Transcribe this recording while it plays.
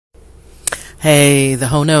Hey, the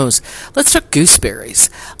ho knows. Let's talk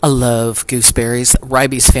gooseberries. I love gooseberries.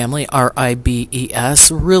 Ribes family,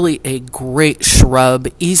 Ribes. Really a great shrub,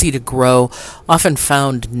 easy to grow, often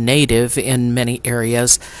found native in many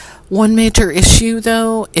areas. One major issue,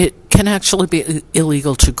 though, it can actually be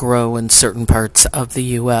illegal to grow in certain parts of the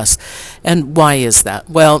U.S. And why is that?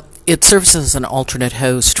 Well, it serves as an alternate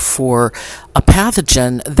host for a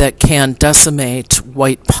pathogen that can decimate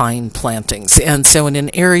white pine plantings. And so in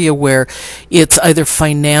an area where it's either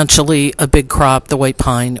financially a big crop, the white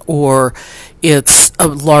pine, or it's a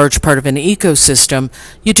large part of an ecosystem,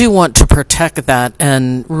 you do want to protect that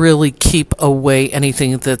and really keep away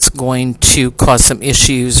anything that's going to cause some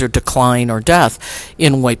issues or decline or death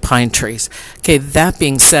in white pine trees. Okay, that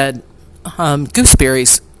being said,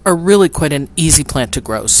 gooseberries are really quite an easy plant to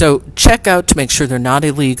grow. So check out to make sure they're not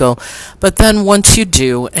illegal. But then once you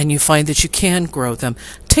do and you find that you can grow them,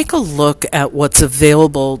 take a look at what's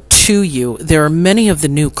available to you. There are many of the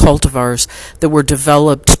new cultivars that were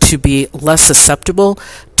developed to be less susceptible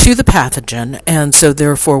to the pathogen, and so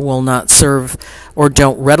therefore will not serve or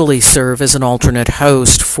don't readily serve as an alternate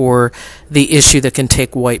host for the issue that can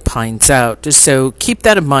take white pines out. So keep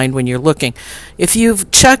that in mind when you're looking. If you've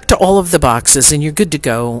checked all of the boxes and you're good to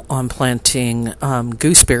go on planting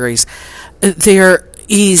gooseberries, they're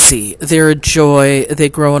easy. They're a joy. They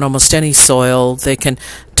grow in almost any soil. They can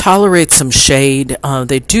tolerate some shade.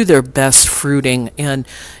 They do their best fruiting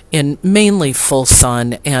in mainly full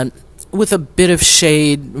sun, and with a bit of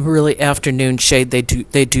shade, really afternoon shade, they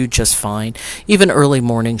do just fine. Even early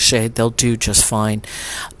morning shade, they'll do just fine.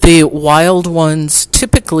 The wild ones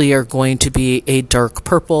typically are going to be a dark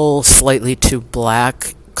purple, slightly to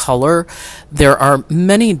black color. There are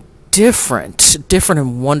many different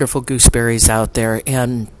and wonderful gooseberries out there,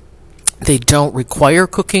 and they don't require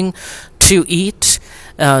cooking to eat.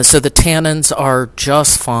 So the tannins are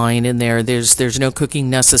just fine in there. There's no cooking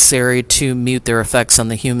necessary to mute their effects on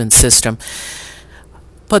the human system.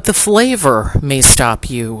 But the flavor may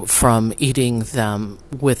stop you from eating them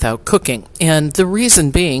without cooking. And the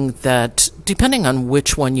reason being that depending on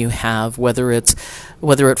which one you have, whether it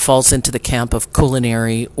falls into the camp of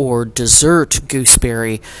culinary or dessert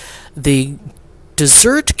gooseberry, the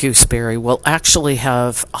dessert gooseberry will actually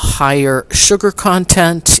have higher sugar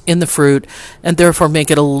content in the fruit and therefore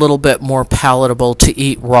make it a little bit more palatable to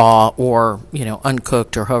eat raw or,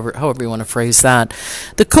 uncooked, or however you want to phrase that.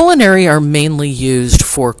 The culinary are mainly used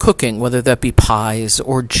for cooking, whether that be pies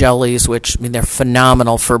or jellies, which, they're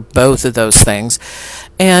phenomenal for both of those things.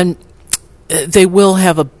 And they will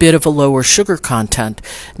have a bit of a lower sugar content.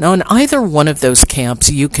 Now, in either one of those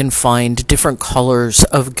camps, you can find different colors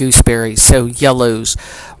of gooseberries. So yellows,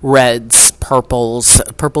 reds, purples,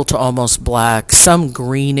 purple to almost black, some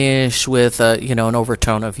greenish with an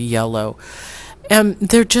overtone of yellow. And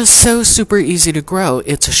they're just so super easy to grow.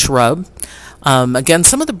 It's a shrub. Again,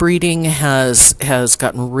 some of the breeding has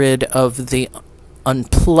gotten rid of the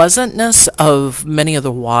unpleasantness of many of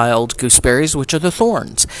the wild gooseberries, which are the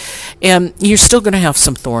thorns. And you're still going to have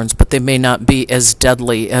some thorns, but they may not be as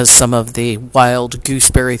deadly as some of the wild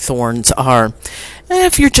gooseberry thorns are. And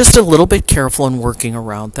if you're just a little bit careful in working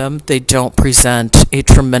around them, they don't present a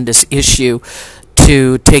tremendous issue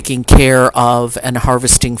to taking care of and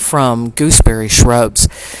harvesting from gooseberry shrubs.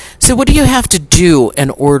 So what do you have to do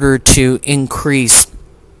in order to increase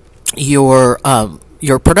your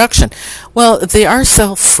production? Well, they are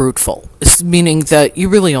self-fruitful, meaning that you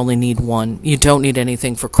really only need one. You don't need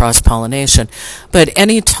anything for cross-pollination. But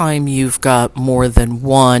anytime you've got more than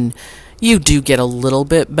one, you do get a little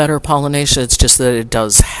bit better pollination. It's just that it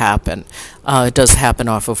does happen. It does happen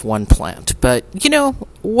off of one plant. But,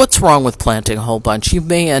 what's wrong with planting a whole bunch? You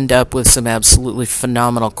may end up with some absolutely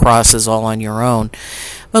phenomenal crosses all on your own.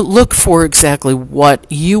 But look for exactly what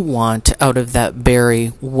you want out of that berry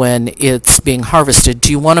when it's being harvested.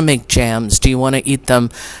 Do you want to make jams? Do you want to eat them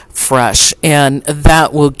fresh? And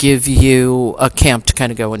that will give you a camp to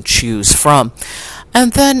kind of go and choose from.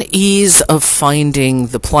 And then ease of finding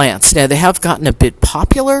the plants. Now, they have gotten a bit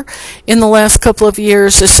popular in the last couple of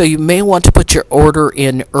years, so you may want to put your order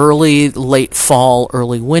in early, late fall,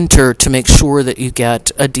 early winter to make sure that you get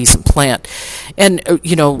a decent plant. And,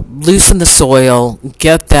 loosen the soil,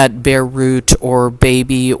 get that bare root or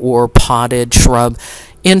baby or potted shrub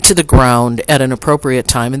into the ground at an appropriate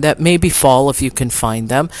time, and that may be fall if you can find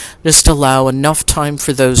them. Just allow enough time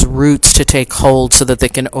for those roots to take hold so that they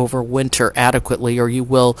can overwinter adequately, or you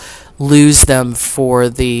will lose them for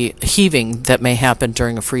the heaving that may happen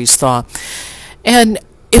during a freeze thaw. And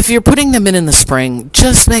If you're putting them in the spring,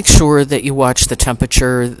 just make sure that you watch the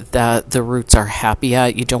temperature that the roots are happy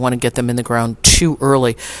at. You don't want to get them in the ground too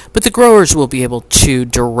early, but the growers will be able to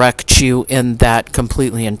direct you in that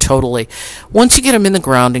completely and totally. Once you get them in the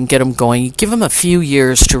ground and get them going, you give them a few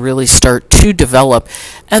years to really start to develop,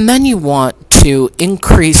 and then you want to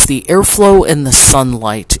increase the airflow and the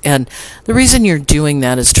sunlight. And the reason you're doing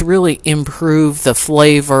that is to really improve the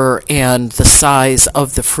flavor and the size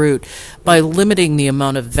of the fruit. By limiting the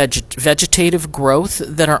amount of vegetative growth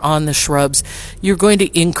that are on the shrubs, you're going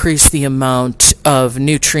to increase the amount of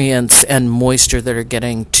nutrients and moisture that are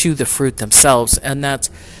getting to the fruit themselves. And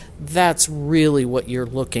that's really what you're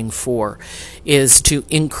looking for, is to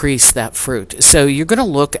increase that fruit. So you're going to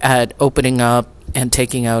look at opening up and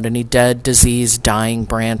taking out any dead, diseased, dying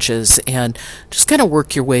branches, and just kind of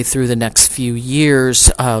work your way through the next few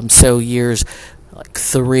years. So years like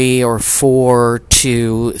 3 or 4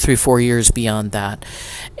 to 3-4 years beyond that,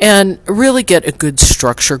 and really get a good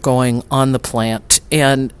structure going on the plant.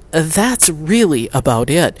 And that's really about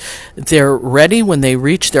it. They're ready when they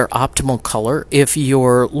reach their optimal color. If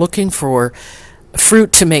you're looking for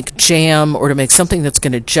fruit to make jam or to make something that's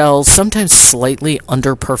going to gel, sometimes slightly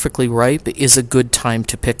under perfectly ripe is a good time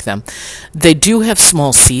to pick them. They do have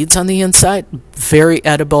small seeds on the inside, very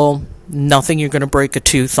edible, nothing you're going to break a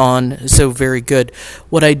tooth on, so very good.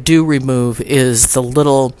 What I do remove is the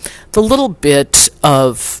little bit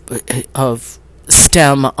of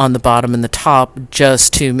stem on the bottom and the top,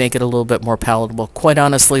 just to make it a little bit more palatable. Quite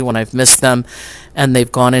honestly, when I've missed them and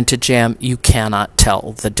they've gone into jam, you cannot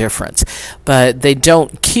tell the difference. But they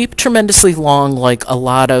don't keep tremendously long like a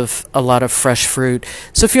lot of fresh fruit.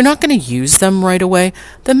 So if you're not going to use them right away,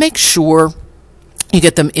 then make sure you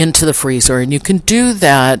get them into the freezer, and you can do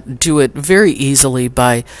it very easily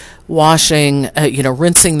by washing,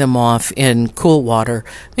 rinsing them off in cool water,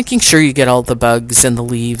 making sure you get all the bugs and the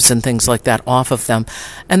leaves and things like that off of them,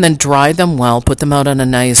 and then dry them well, put them out on a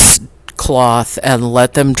nice cloth and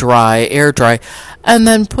let them dry, air dry, and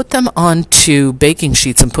then put them onto baking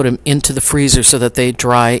sheets and put them into the freezer so that they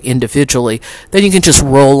dry individually. Then you can just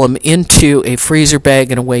roll them into a freezer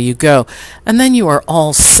bag and away you go. And then you are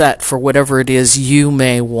all set for whatever it is you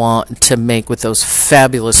may want to make with those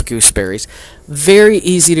fabulous gooseberries. Very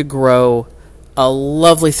easy to grow, a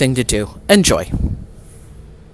lovely thing to do. Enjoy.